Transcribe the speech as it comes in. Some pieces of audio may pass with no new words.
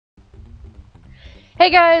Hey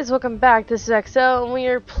guys, welcome back. This is XL, and we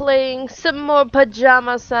are playing some more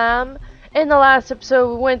Pajama Sam. In the last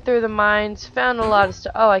episode, we went through the mines, found a lot of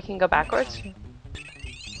stuff. Oh, I can go backwards?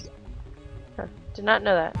 Huh, did not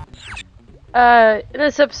know that. In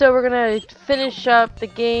this episode, we're gonna finish up the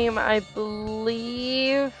game, I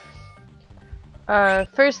believe.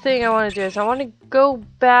 First thing I want to do is I want to go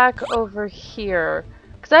back over here,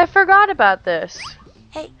 because I forgot about this.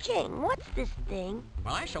 Hey, King, what's this thing?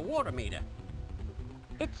 Well, that's a water meter.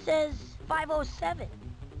 It says 507.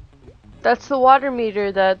 That's the water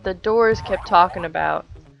meter that the doors kept talking about.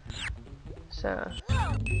 So.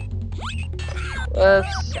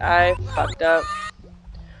 Whoops, I fucked up.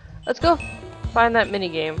 Let's go find that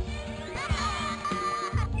minigame.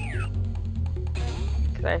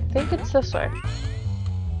 Cause I think it's this way.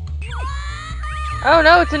 Oh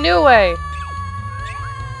no, it's a new way!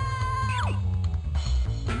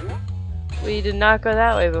 We did not go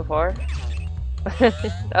that way before.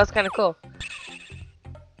 That was kind of cool.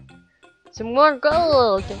 Some more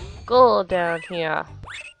gold! Gold down here.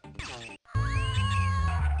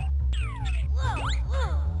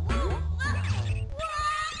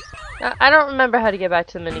 I don't remember how to get back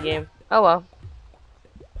to the minigame. Oh well.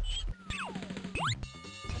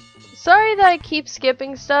 Sorry that I keep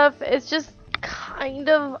skipping stuff. It's just kind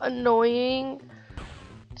of annoying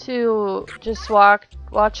to just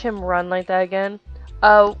watch him run like that again.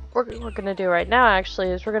 What we're gonna do right now actually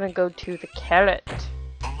is we're gonna go to the carrot.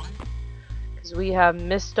 Because we have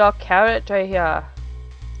Mr. Carrot right here.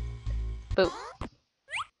 Boop.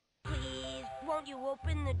 Please, won't you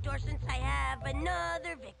open the door since I have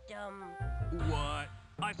another victim? What?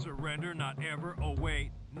 I surrender, not ever. Oh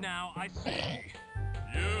wait, now I see.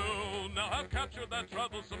 You now have captured that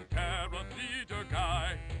troublesome carrot eater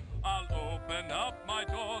guy. I'll open up my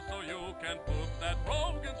door so you can put that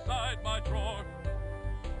rogue inside my drawer.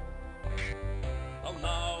 Oh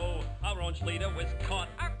no, our orange leader was caught.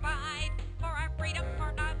 Our fight for our freedom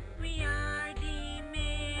for us. We are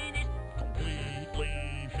diminished.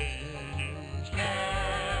 Completely finished.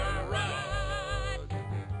 Carrot.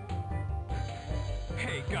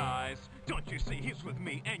 Hey guys, don't you see he's with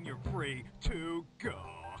me and you're free to go?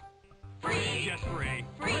 Free. Yes, free.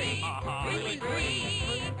 Free. Uh-huh. Free.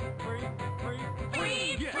 Free. Free.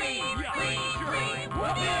 Free. Yeah. Free. Yeah. Free. Sure. Free.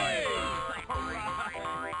 Whoopee!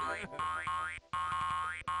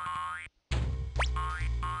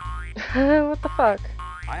 What the fuck?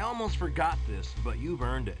 I almost forgot this, but you've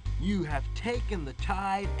earned it. You have taken the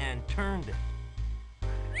tide and turned it.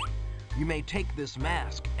 You may take this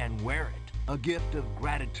mask and wear it, a gift of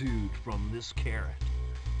gratitude from this carrot.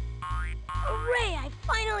 Hooray! I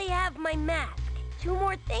finally have my mask. 2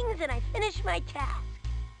 more things and I finish my task.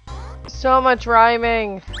 So much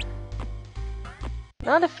rhyming.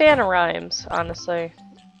 Not a fan of rhymes, honestly.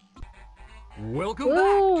 Welcome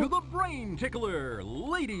Woo. back to the Brain Tickler,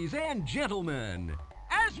 ladies and gentlemen.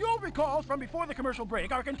 As you'll recall from before the commercial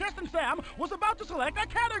break, our contestant Sam was about to select a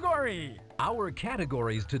category. Our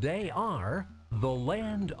categories today are the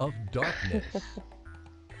Land of Darkness.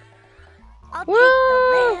 I'll take Woo!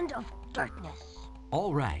 the land of darkness.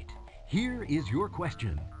 All right, here is your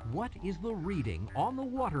question. What is the reading on the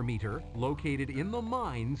water meter located in the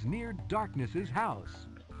mines near Darkness's house?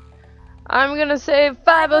 I'm gonna say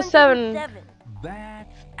 507 507.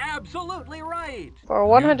 That's absolutely right. for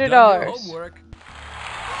You've done your $100. homework.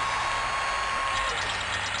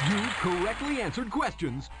 You correctly answered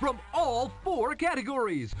questions from all 4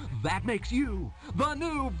 categories. That makes you the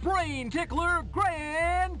new Brain Tickler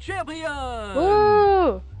Grand Champion.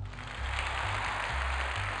 Woo!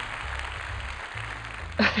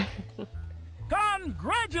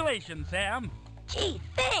 Congratulations, Sam. Gee,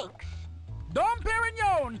 thanks. Dom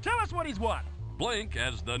Perignon, tell us what he's won. Blink,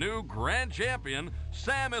 as the new grand champion,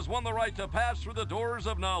 Sam has won the right to pass through the doors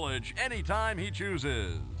of knowledge anytime he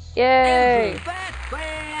chooses. Yay! Isn't that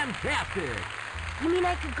fantastic? You mean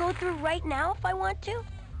I could go through right now if I want to?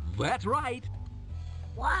 That's right.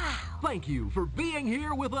 Wow. Thank you for being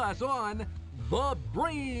here with us on The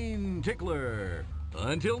Brain Tickler.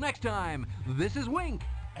 Until next time, this is Wink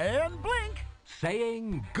And Blink.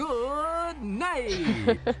 saying good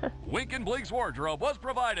night. Wink and Blink's wardrobe was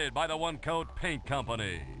provided by the One Coat Paint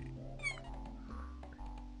Company.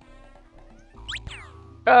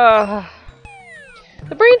 The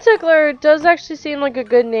Brain Tickler does actually seem like a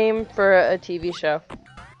good name for a TV show.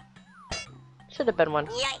 Should have been one.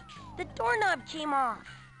 Yikes. The doorknob came off.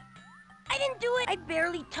 I didn't do it. I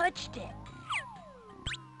barely touched it.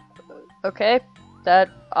 Okay, that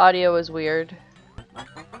audio is weird.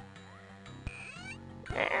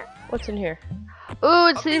 What's in here? Ooh,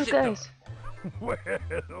 it's these guys. Well.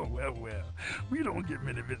 We don't get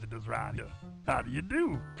many visitors around here. How do you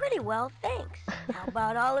do? Pretty well, thanks. How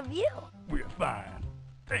about all of you? We're fine.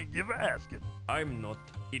 Thank you for asking. I'm not.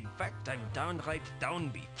 In fact, I'm downright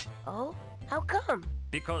downbeat. Oh? How come?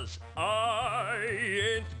 Because I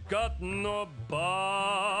ain't got nobody.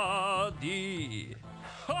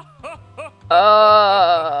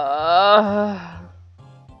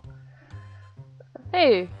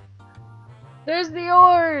 Hey, there's the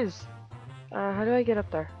oars. How do I get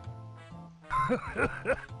up there?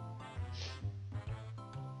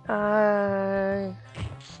 Are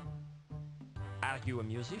you a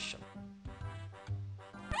musician?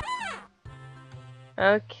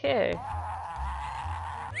 Okay.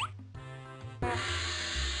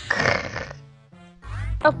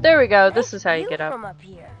 Oh, there we go. This is how you Nice get view up. from up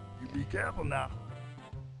here. You be careful now.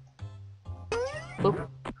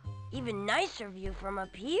 Oop. Even nicer view from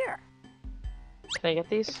up here. Can I get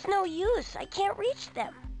these? It's no use. I can't reach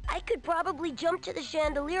them. I could probably jump to the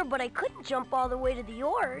chandelier, but I couldn't jump all the way to the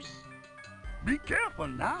oars. Be careful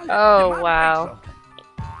now. Oh, You might break wow. something.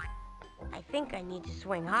 I think I need to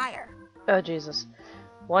swing higher. Oh, Jesus.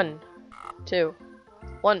 1, 2.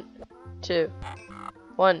 1, 2.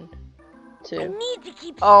 1, 2. I need to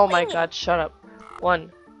keep Oh my swinging. god, shut up.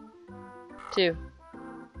 1, 2.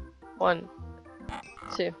 1,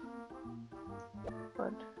 2.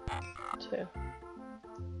 1, 2.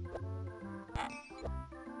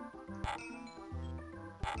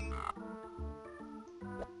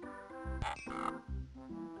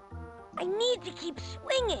 I need to keep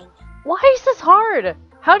swinging. Why is this hard?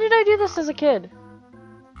 How did I do this as a kid?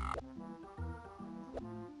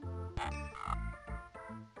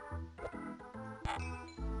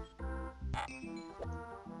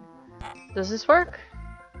 Does this work?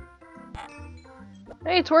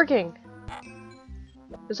 Hey, it's working.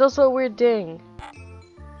 There's also a weird ding.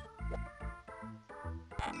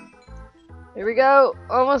 Here we go.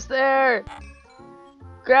 Almost there.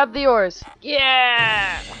 Grab the oars.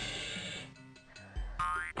 Yeah!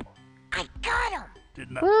 I got him.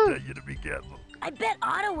 Did not Woo. tell you to be careful. I bet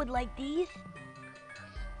Otto would like these.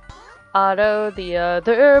 Otto, the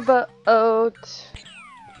other boat.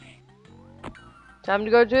 Time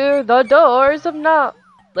to go to the doors of knowledge.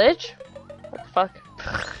 What the fuck?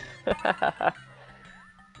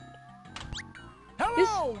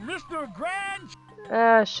 Hello, Mr. Grand.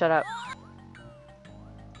 Ah, shut up.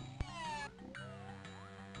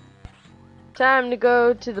 Time to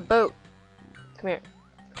go to the boat. Come here.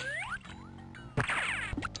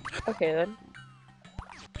 Okay then.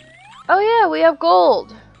 Oh yeah, we have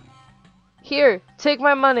gold. Here, take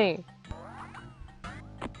my money.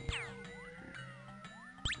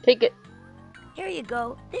 Take it. Here you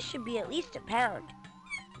go. This should be at least a pound.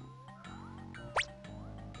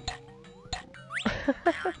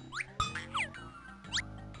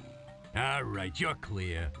 All right, you're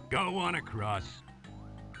clear. Go on across.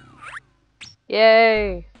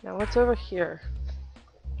 Yay. Now what's over here?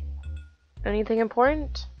 Anything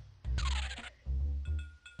important?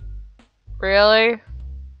 Really?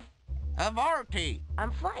 Havarti.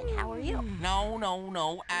 I'm fine. How are you?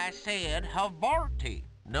 No. I said Havarti.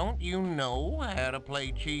 Don't you know how to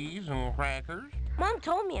play cheese and crackers? Mom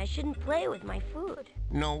told me I shouldn't play with my food.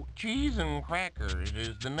 No, cheese and crackers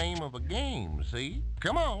is the name of a game, see?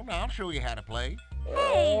 Come on, I'll show you how to play.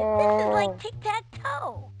 Hey, this is like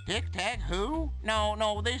tic-tac-toe. Tic-tac-who?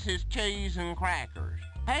 No, this is cheese and crackers.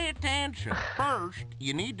 Pay attention. First,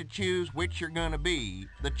 you need to choose which you're gonna be,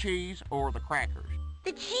 the cheese or the crackers.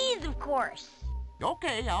 The cheese, of course.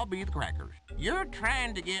 Okay, I'll be the crackers. You're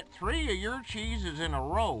trying to get 3 of your cheeses in a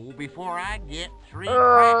row before I get 3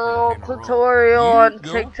 Oh, crackers in a row. tutorial You on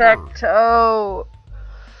go tic-tac-toe.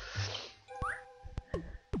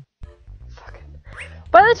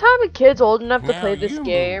 By the time a kid's old enough to Now play this you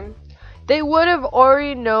game, they would have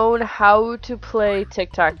already known how to play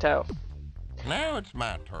tic-tac-toe. first. Now it's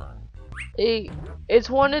my turn. It's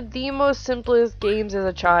one of the most simplest games as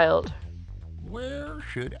a child. Where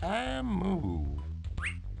should I move?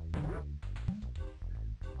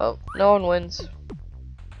 Oh, no one wins.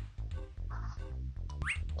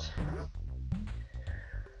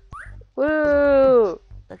 Woo!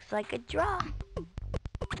 Looks like a draw.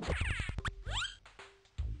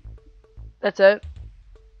 That's it.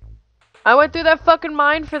 I went through that fucking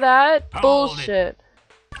mine for that. Hold it. Bullshit.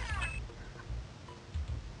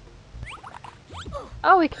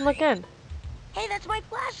 Oh, we can look in. Hey, that's my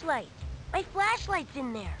flashlight. My flashlight's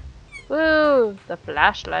in there. Woo! The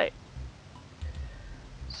flashlight.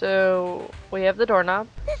 So, we have the doorknob.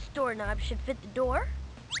 This doorknob should fit the door.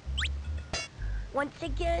 Once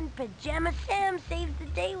again, Pajama Sam saves the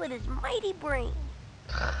day with his mighty brain.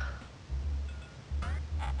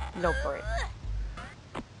 No brain.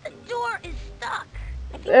 The door is stuck.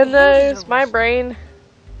 I think And the hinges there's are my rusty. brain.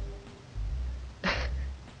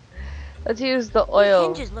 Let's use the These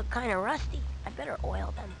oil. hinges look kind of rusty. I better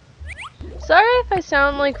oil them. Sorry if I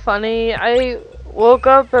sound like funny. I woke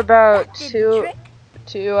up about That did the trick.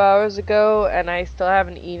 2 hours ago and I still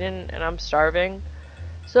haven't eaten and I'm starving.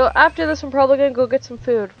 So after this I'm probably gonna go get some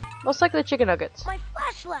food. Most likely chicken nuggets. My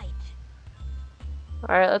flashlight.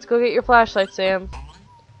 Alright, let's go get your flashlight, Sam.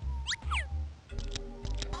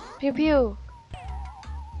 Pew pew.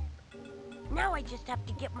 Now I just have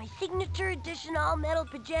to get my signature edition all-metal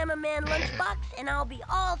Pajama Man lunchbox and I'll be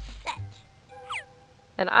all set.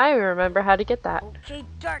 And I remember how to get that. Okay,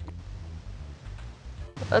 Dark.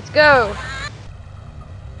 Let's go.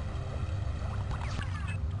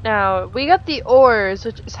 Now, we got the ores,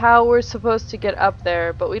 which is how we're supposed to get up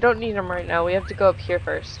there, but we don't need them right now. We have to go up here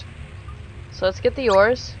first. So let's get the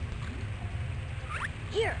ores.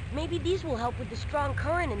 Here, maybe these will help with the strong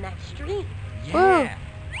current in that stream. Yeah.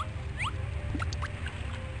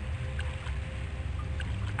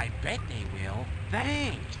 I bet they will.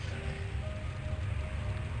 Thanks.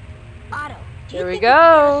 Otto, do Here you we think we can get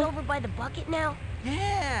us go. over by the bucket now?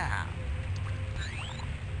 Yeah.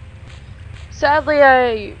 Sadly,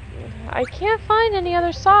 I can't find any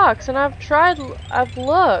other socks, and I've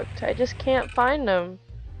looked. I just can't find them.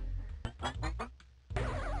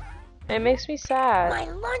 It makes me sad. My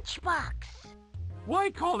lunchbox. Why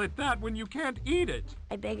call it that when you can't eat it?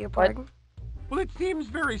 I beg your What? pardon? Well, it seems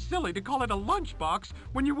very silly to call it a lunchbox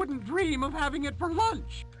when you wouldn't dream of having it for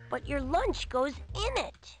lunch. But your lunch goes in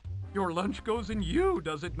it. Your lunch goes in you,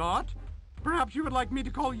 does it not? Perhaps you would like me to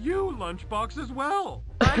call you Lunchbox as well.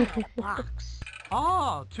 I'm a box.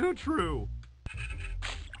 Ah, too true.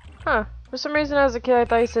 Huh. For some reason, as a kid, I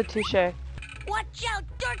thought you said touche. Watch out,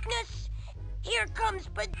 darkness! Here comes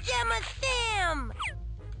Pajama Sam!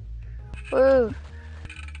 Woo.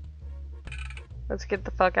 Let's get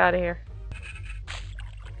the fuck out of here.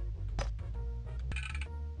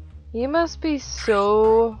 You must be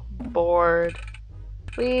so bored.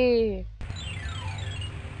 Wee.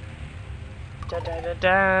 Da da da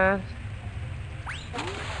da.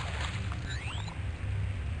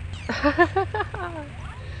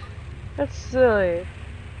 That's silly.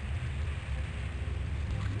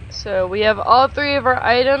 So we have all 3 of our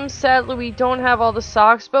items. Sadly, we don't have all the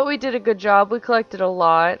socks, but we did a good job. We collected a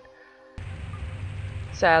lot.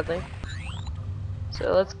 Sadly.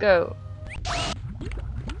 So let's go.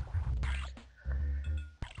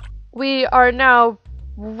 We are now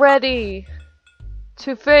ready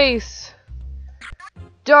to face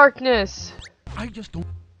darkness I just don't.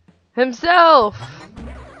 himself.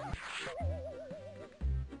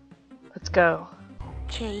 Let's go.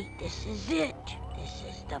 Okay, this is it. This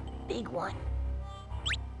is the big one.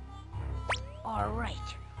 Alright,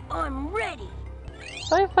 I'm ready. It's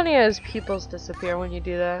kind of funny as pupils disappear when you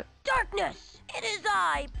do that. Darkness! It is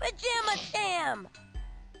I, Pajama Sam!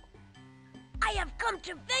 I have come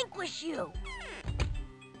to vanquish you!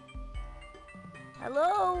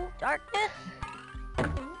 Hello, Darkness? The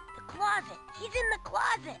closet! He's in the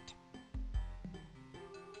closet!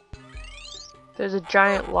 There's a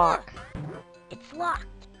giant lock. It's locked.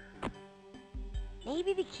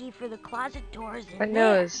 Maybe the key for the closet door is in I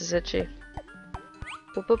know there. this is itchy.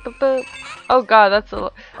 Boop, boop, boop, boop. Oh god, that's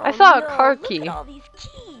a. I Oh saw a no, car look key. at all these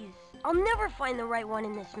keys. I'll never find the right one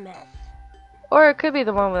in this mess. Or it could be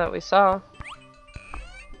the one that we saw.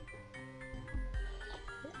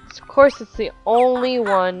 Of course, it's the only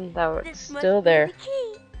one that's This must still be there. the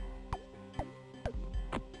key.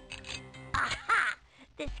 Aha!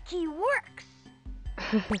 This key works.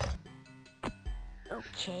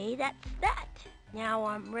 Okay, that's that. Now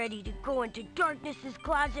I'm ready to go into Darkness's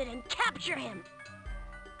closet and capture him.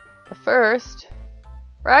 But first,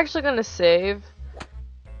 we're actually gonna save.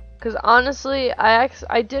 Cause honestly,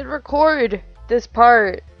 I did record this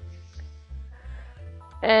part,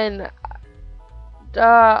 and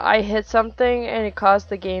I hit something and it caused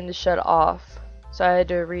the game to shut off. So I had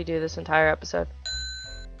to redo this entire episode.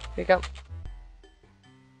 Here we go.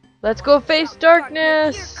 Let's go face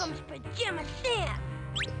darkness! Here comes Pajama Sam.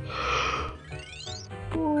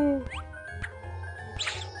 Ooh.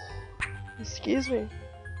 Excuse me.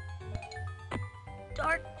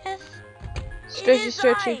 Darkness. Stretchy, It is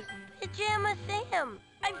stretchy. I, Pajama Sam.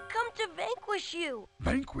 I've come to vanquish you.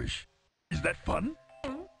 Vanquish? Is that fun?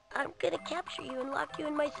 I'm gonna capture you and lock you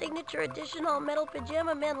in my signature edition all-metal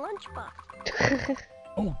Pajama Man lunchbox.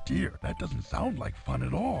 Oh dear, that doesn't sound like fun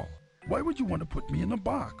at all. Why would you want to put me in a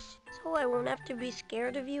box? So I won't have to be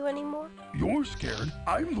scared of you anymore? You're scared.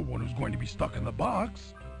 I'm the one who's going to be stuck in the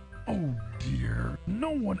box. Oh dear,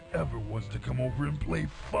 no one ever wants to come over and play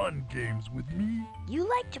fun games with me. You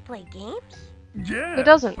like to play games? Yeah, Who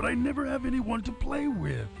doesn't? but I never have anyone to play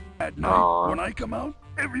with. At night, Aw. when I come out,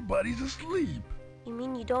 everybody's asleep. You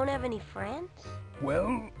mean you don't have any friends?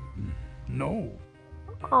 Well, no.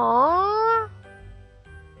 Aww.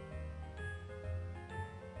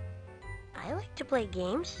 I like to play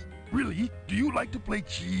games. Really? Do you like to play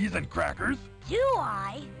cheese and crackers? Do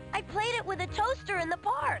I? I played it with a toaster in the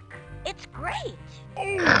park. It's great.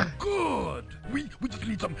 Oh, good. We just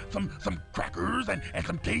need some crackers and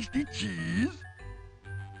some tasty cheese.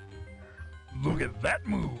 Look at that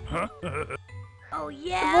move, huh? Oh, The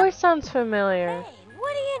yeah? voice sounds familiar. Hey,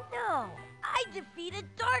 what do you know? I defeated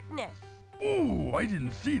darkness. Oh, I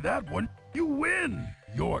didn't see that one. You win.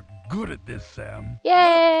 You're good at this, Sam.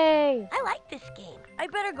 Yay! I like this game. I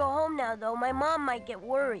better go home now, though. My mom might get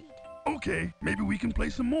worried. Okay, maybe we can play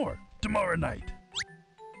some more tomorrow night.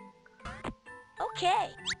 Okay.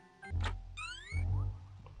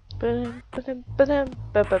 Sam,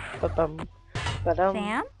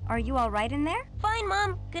 are you all right in there? Fine,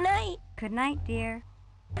 Mom. Good night. Good night, dear.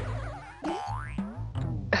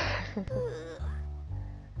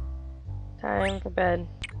 Time for bed.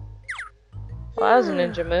 Well, that was a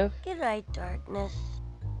ninja move. Good night, darkness.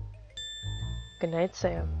 Good night,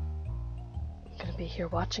 Sam. I'm gonna be here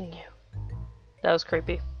watching you. That was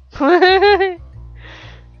creepy.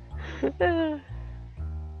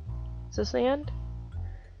 Is this the end?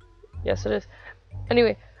 Yes, it is.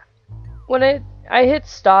 Anyway, when I hit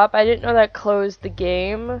stop, I didn't know that closed the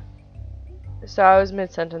game, so I was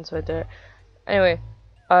mid-sentence right there. Anyway,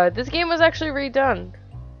 this game was actually redone.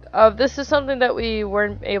 This is something that we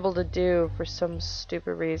weren't able to do for some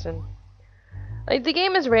stupid reason. Like, the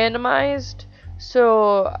game is randomized,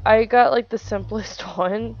 so I got like the simplest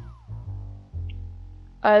one.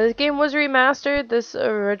 This game was remastered. This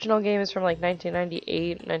original game is from like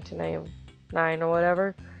 1998, 1999 or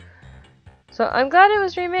whatever. So I'm glad it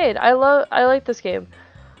was remade. I like this game.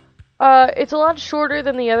 It's a lot shorter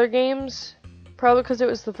than the other games, probably because it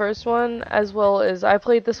was the first one, as well as I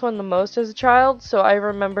played this one the most as a child, so I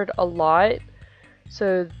remembered a lot.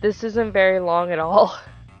 So this isn't very long at all.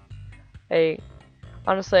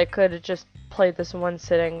 Honestly, I could have just played this in one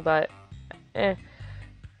sitting, but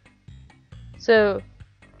So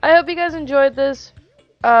I hope you guys enjoyed this.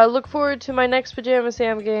 Look forward to my next Pajama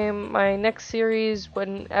Sam game, my next series,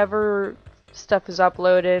 whenever stuff is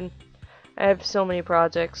uploaded. I have so many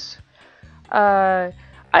projects. I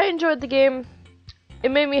enjoyed the game. It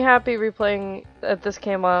made me happy replaying that this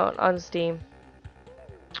came out on Steam.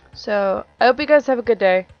 So, I hope you guys have a good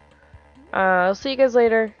day. I'll see you guys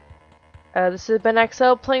later. This has been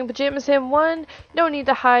XL playing Pajama Sam 1. No need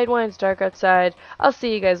to hide when it's dark outside. I'll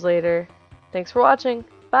see you guys later. Thanks for watching.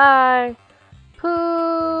 Bye.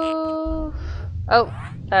 Poof. Oh,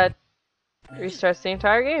 that restarts the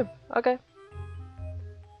entire game. Okay.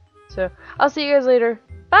 So, I'll see you guys later.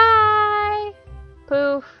 Bye.